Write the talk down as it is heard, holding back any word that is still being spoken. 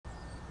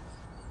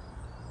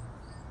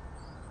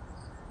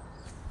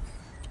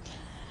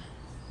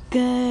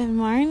Good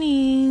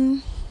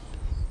morning.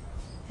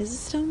 Is it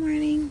still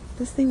morning?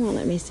 This thing won't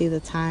let me see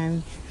the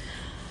time.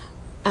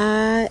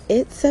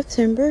 It's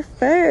September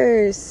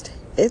 1st.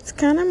 It's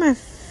kind of my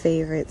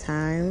favorite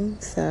time,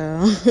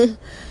 so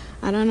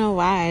I don't know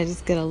why. I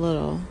just get a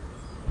little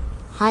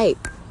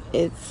hype.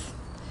 It's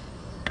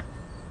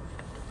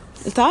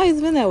always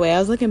been that way. I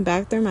was looking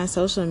back through my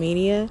social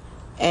media,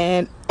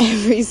 and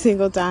every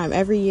single time,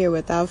 every year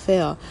without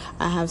fail,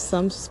 I have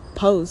some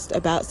post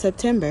about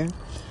September.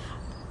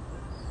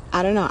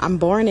 I don't know. I'm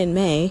born in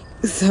May,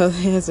 so it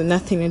has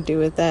nothing to do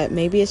with that.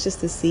 Maybe it's just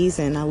the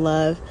season. I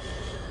love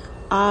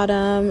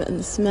autumn and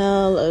the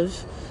smell of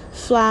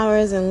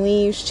flowers and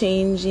leaves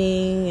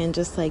changing and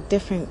just like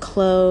different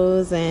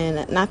clothes,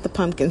 and not the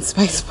pumpkin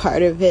spice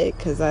part of it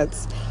because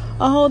that's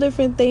a whole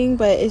different thing,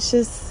 but it's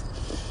just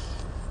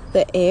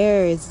the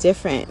air is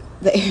different.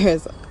 The air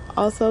is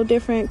also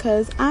different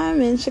because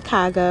I'm in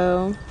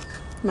Chicago,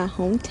 my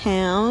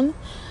hometown.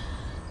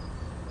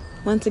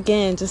 Once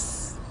again,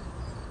 just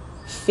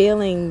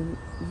feeling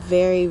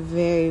very,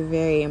 very,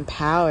 very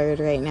empowered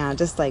right now,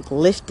 just like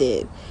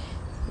lifted.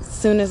 As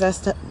soon as I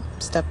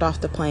stepped off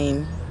the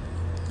plane,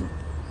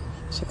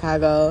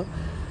 Chicago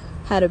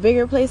had a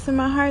bigger place in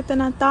my heart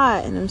than I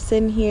thought, and I'm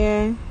sitting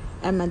here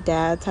at my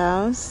dad's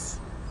house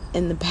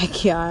in the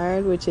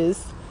backyard, which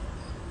is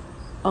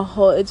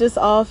it just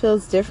all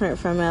feels different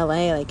from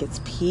LA. Like, it's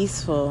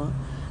peaceful.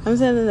 I'm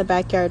sitting in the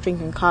backyard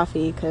drinking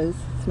coffee because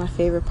it's my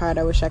favorite part.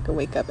 I wish I could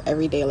wake up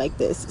every day like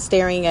this,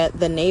 staring at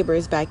the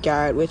neighbor's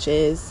backyard, which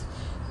is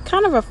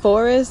kind of a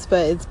forest,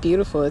 but it's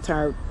beautiful. It's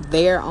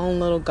their own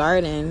little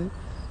garden.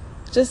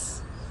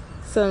 Just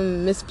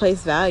some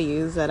misplaced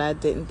values that I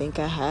didn't think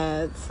I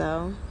had.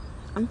 So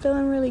I'm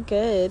feeling really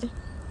good.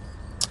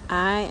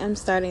 I am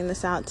starting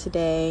this out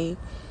today.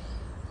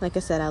 Like I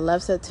said, I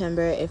love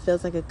September. It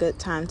feels like a good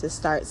time to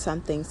start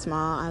something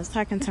small. I was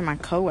talking to my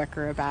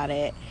coworker about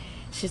it.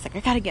 She's like, I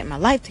gotta get my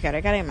life together.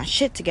 I gotta get my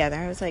shit together.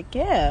 I was like,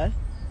 yeah,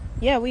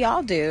 we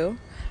all do.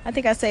 I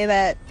think I say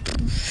that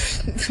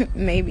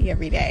maybe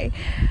every day.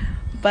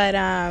 But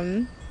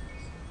I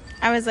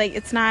was like,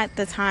 it's not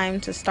the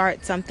time to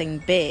start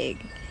something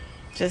big.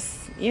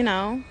 Just,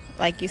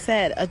 like you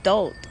said,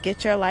 adult,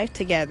 get your life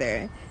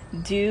together.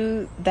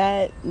 Do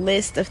that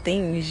list of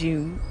things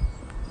you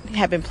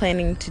have been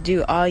planning to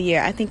do all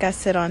year. I think I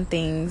sit on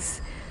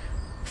things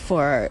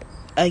for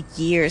a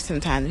year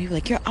sometimes. People are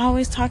like, you're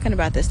always talking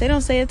about this. They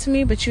don't say it to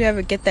me, but you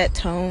ever get that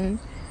tone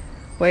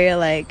where you're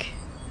like,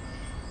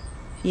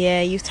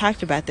 yeah, you've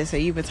talked about this, or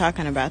you've been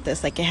talking about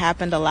this. Like, it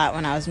happened a lot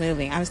when I was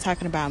moving. I was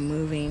talking about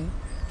moving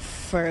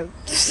for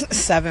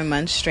 7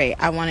 months straight.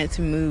 I wanted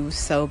to move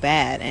so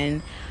bad,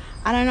 and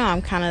I don't know,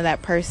 I'm kind of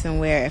that person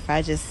where if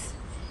I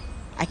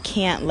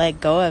can't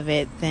let go of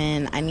it,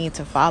 then I need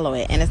to follow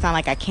it. And it's not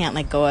like I can't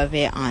let go of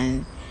it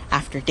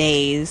after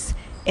days.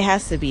 It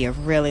has to be a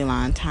really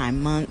long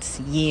time, months,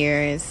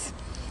 years.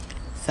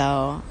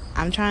 So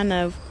I'm trying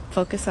to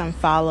focus on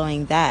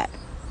following that.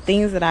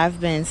 Things that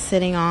I've been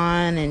sitting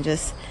on and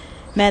just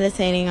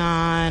meditating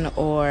on,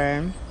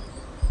 or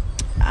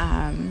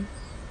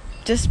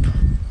just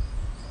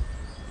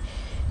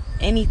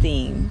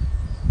anything.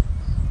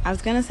 I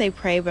was going to say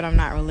pray, but I'm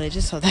not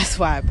religious, so that's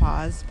why I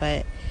paused.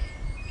 But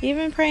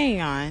even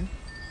praying on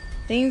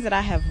things that I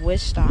have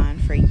wished on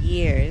for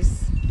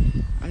years,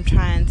 I'm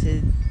trying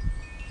to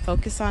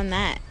focus on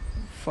that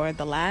for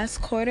the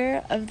last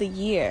quarter of the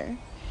year.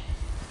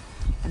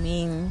 I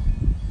mean,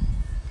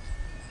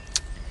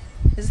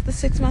 is it the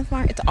 6-month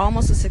mark? It's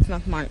almost a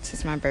 6-month mark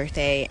since my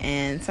birthday,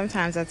 and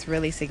sometimes that's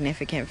really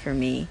significant for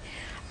me.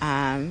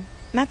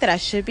 Not that I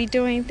should be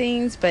doing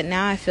things, but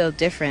now I feel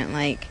different.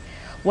 Like,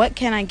 what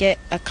can I get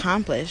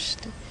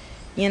accomplished?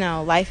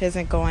 Life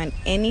isn't going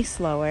any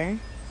slower.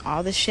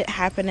 All the shit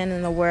happening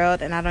in the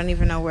world, and I don't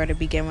even know where to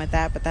begin with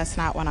that, but that's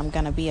not what I'm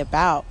going to be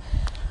about.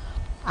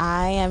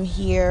 I am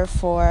here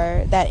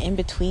for that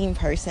in-between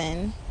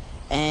person,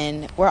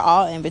 and we're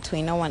all in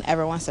between. No one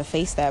ever wants to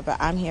face that, but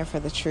I'm here for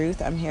the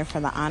truth. I'm here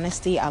for the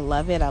honesty. I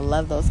love it. I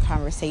love those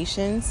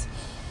conversations,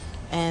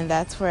 and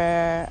that's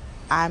where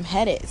I'm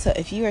headed. So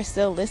if you are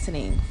still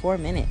listening 4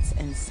 minutes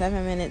and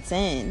 7 minutes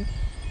in,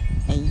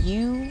 and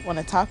you want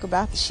to talk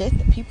about the shit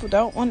that people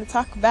don't want to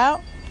talk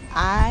about,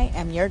 I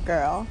am your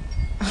girl.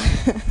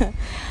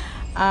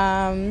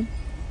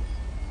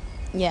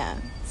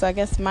 So I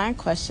guess my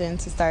question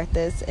to start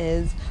this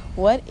is,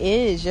 what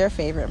is your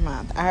favorite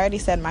month? I already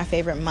said my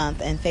favorite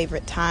month and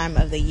favorite time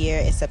of the year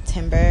is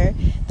September.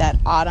 That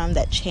autumn,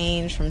 that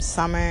change from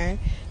summer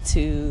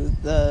to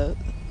the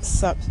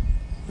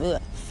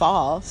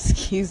fall,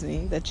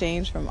 the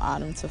change from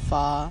autumn to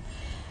fall.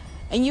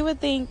 And you would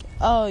think,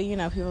 people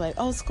are like,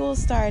 school's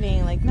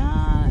starting. Like,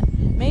 nah,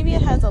 maybe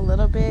it has a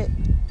little bit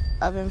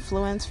of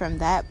influence from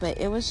that, but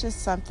it was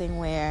just something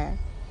where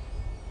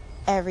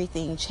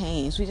everything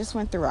changed. We just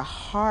went through a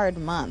hard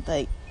month.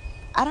 Like,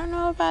 I don't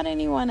know about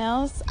anyone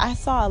else. I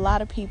saw a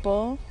lot of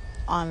people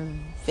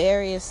on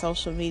various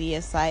social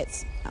media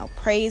sites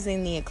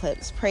praising the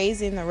eclipse,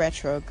 praising the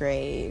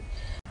retrograde,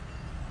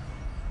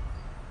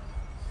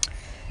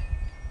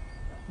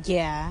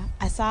 Yeah,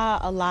 I saw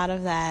a lot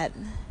of that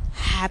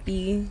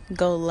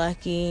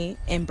happy-go-lucky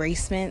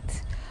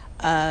embracement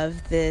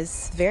of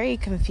this very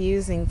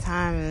confusing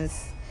time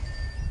as,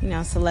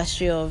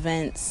 celestial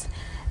events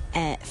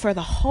for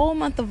the whole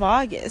month of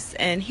August.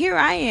 And here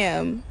I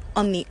am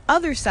on the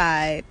other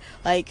side,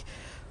 like,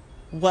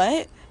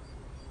 what?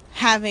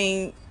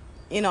 Having,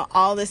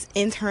 all this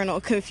internal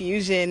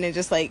confusion and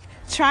just like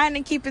trying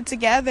to keep it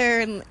together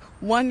and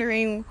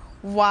wondering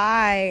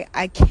why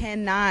I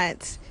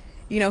cannot,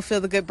 feel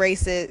the good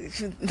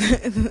braces,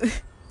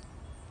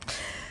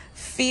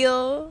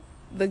 feel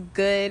the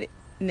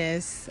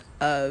goodness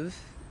of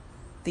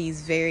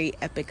these very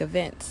epic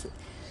events.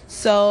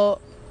 So,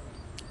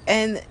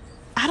 and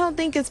I don't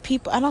think it's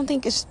people. I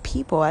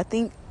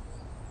think,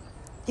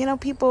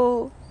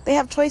 people, they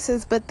have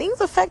choices, but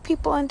things affect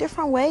people in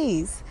different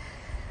ways.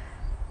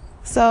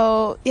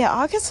 So, yeah,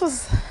 August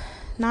was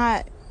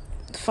not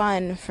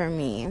fun for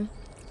me.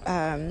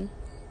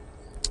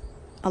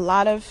 A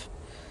lot of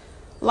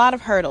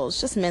hurdles,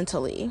 just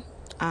mentally.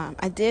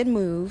 I did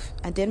move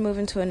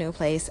into a new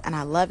place, and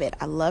I love it.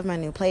 I love my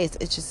new place.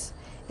 It's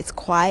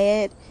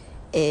quiet.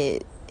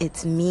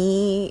 It's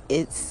me.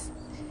 It's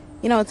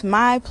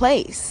my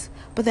place.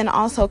 But then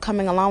also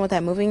coming along with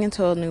that, moving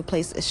into a new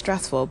place is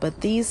stressful.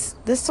 But this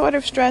sort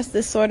of stress,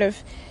 this sort of,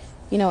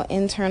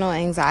 internal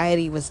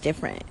anxiety was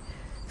different.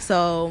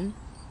 So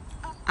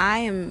I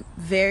am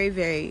very,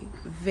 very,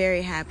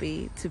 very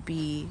happy to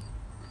be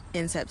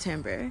in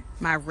September.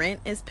 My rent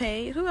is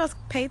paid. Who else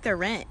paid their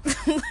rent?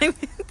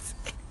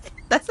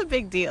 That's a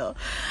big deal.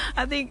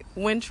 I think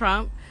when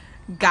Trump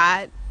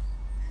got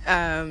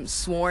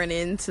sworn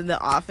into the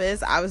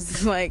office, I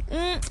was like,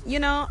 I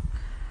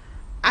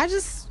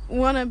just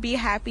want to be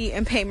happy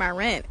and pay my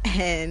rent.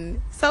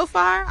 And so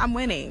far, I'm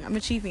winning. I'm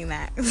achieving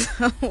that.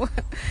 So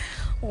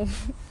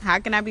how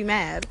can I be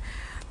mad?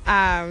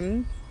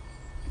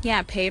 Yeah,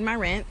 I paid my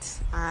rent.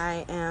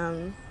 I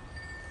am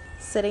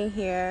sitting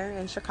here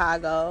in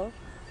Chicago,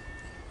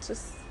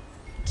 just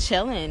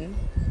chilling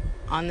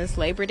on this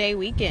Labor Day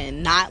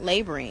weekend, not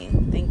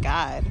laboring, thank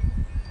God.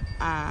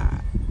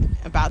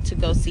 About to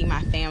go see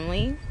my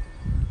family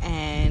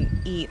and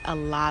eat a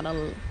lot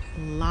of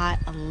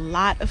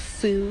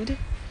food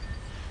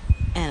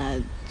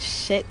and a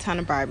shit ton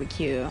of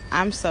barbecue.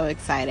 I'm so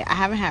excited. I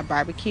haven't had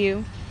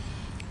barbecue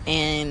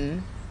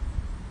in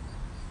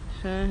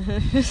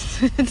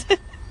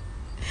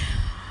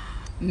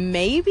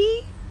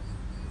maybe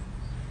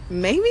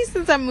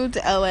since I moved to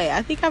LA.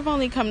 I think I've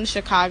only come to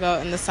Chicago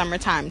in the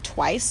summertime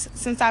twice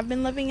since I've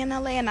been living in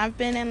LA, and I've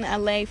been in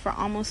LA for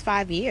almost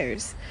 5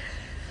 years.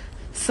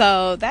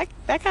 So that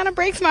kind of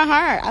breaks my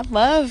heart. I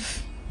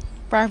love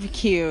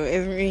barbecue. I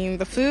mean,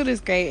 the food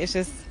is great. It's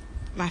just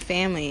my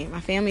family.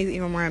 My family is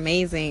even more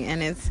amazing,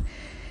 and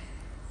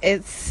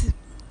it's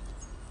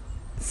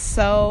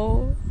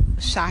so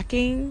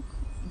shocking,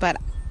 but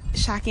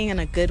shocking in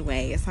a good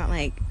way. It's not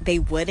like they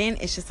wouldn't.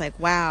 It's just like,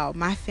 wow,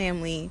 my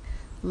family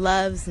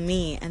loves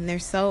me, and they're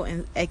so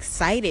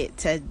excited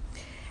to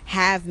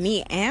have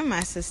me and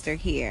my sister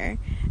here.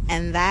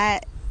 And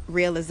that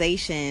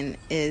realization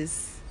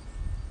is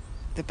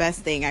the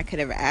best thing I could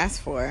ever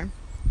ask for.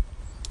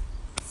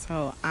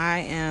 So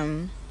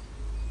I'm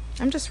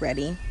just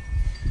ready.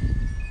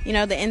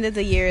 The end of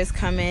the year is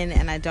coming,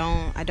 and I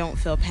don't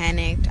feel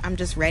panicked. I'm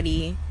just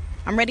ready.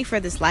 I'm ready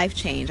for this life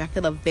change. I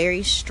feel a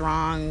very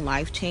strong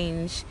life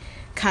change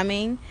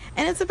coming,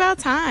 and it's about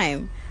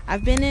time.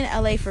 I've been in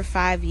LA for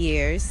 5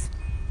 years,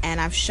 and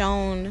I've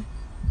shown,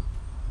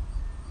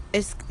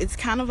 it's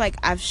kind of like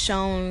I've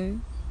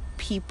shown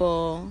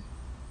people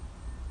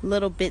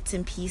little bits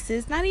and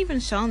pieces, not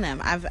even shown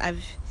them. I've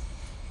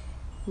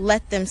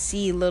let them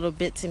see little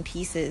bits and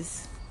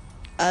pieces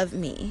of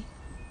me.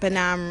 But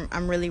now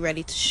I'm really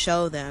ready to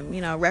show them,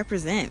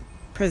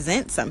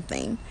 present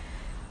something.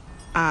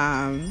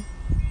 And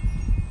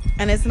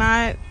it's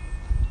not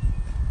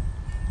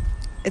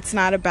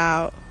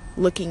about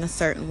looking a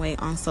certain way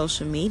on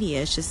social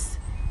media. It's just,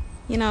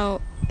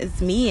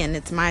 it's me and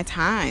it's my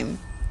time.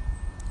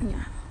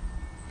 Yeah.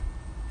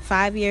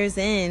 5 years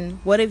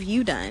in, what have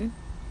you done?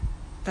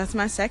 That's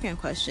my second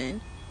question.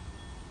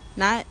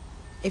 Not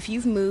if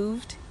you've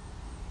moved,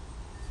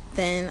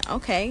 then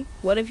okay,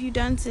 what have you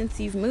done since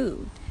you've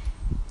moved?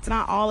 It's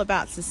not all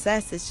about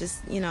success. It's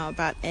just,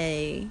 about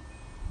a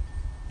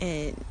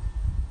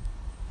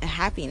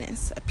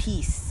happiness, a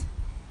peace,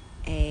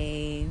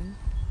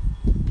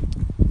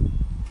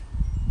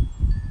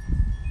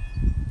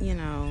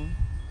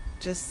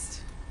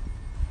 just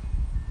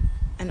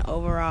an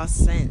overall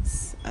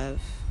sense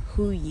of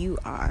who you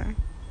are.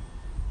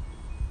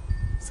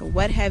 So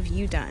what have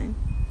you done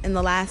in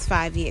the last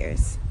 5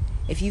 years?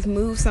 If you've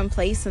moved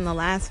someplace in the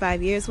last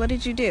 5 years, what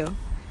did you do?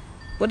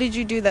 What did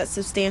you do that's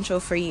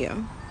substantial for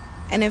you?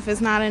 And if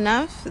it's not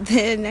enough,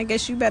 then I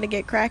guess you better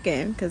get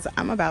cracking, because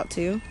I'm about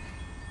to.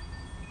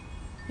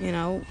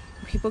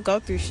 People go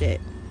through shit.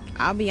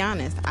 I'll be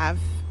honest.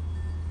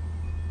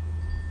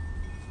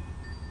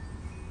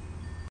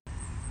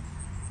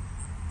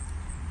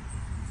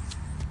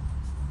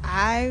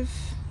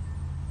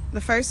 The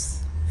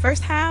first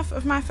first half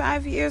of my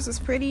 5 years was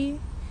pretty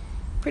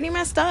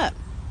messed up.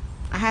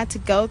 I had to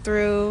go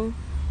through,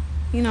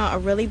 a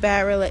really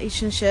bad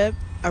relationship,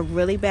 a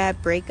really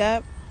bad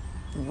breakup,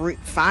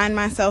 find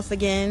myself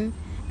again,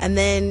 and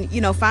then,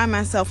 find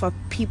myself where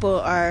people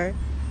are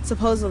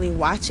supposedly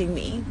watching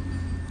me.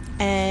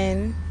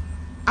 And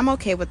I'm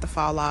okay with the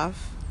fall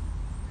off.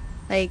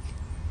 Like,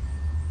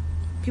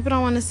 people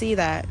don't want to see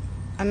that,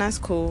 and that's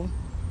cool,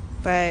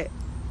 but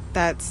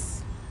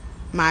that's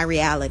my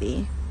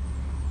reality.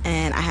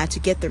 And I had to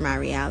get through my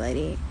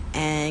reality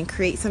and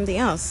create something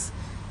else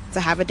to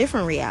have a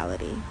different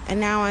reality. And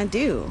now I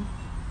do.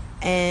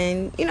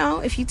 And,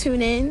 if you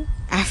tune in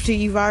after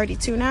you've already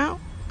tuned out,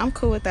 I'm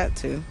cool with that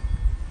too.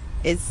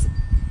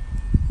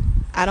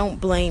 I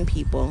don't blame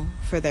people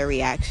for their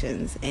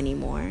reactions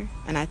anymore.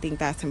 And I think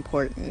that's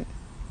important.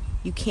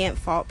 You can't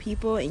fault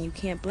people and you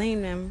can't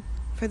blame them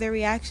for their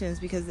reactions,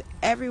 because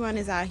everyone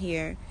is out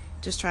here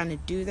just trying to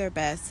do their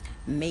best,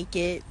 make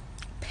it,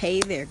 pay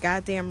their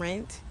goddamn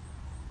rent.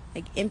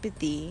 Like,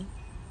 empathy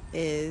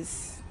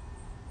is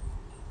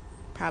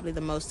probably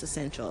the most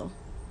essential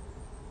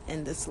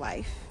in this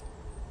life.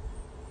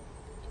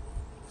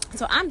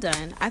 So I'm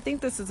done. I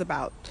think this is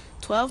about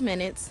 12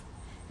 minutes,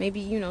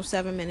 maybe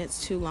 7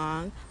 minutes too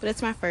long, but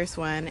it's my first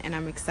one and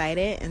I'm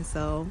excited. And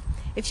so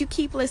if you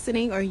keep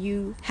listening, or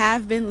you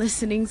have been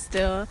listening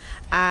still,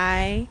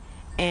 I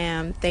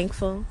am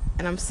thankful,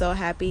 and I'm so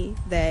happy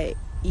that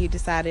you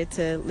decided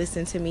to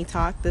listen to me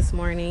talk this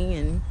morning,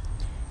 and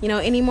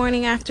any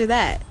morning after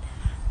that.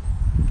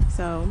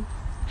 So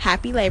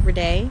happy Labor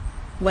Day,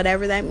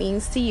 whatever that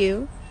means to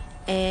you,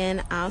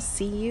 and I'll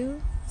see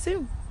you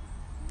soon,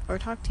 or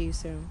talk to you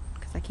soon,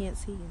 because I can't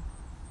see you.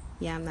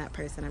 Yeah, I'm that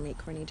person. I make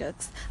corny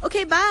jokes.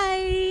 Okay,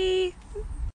 bye.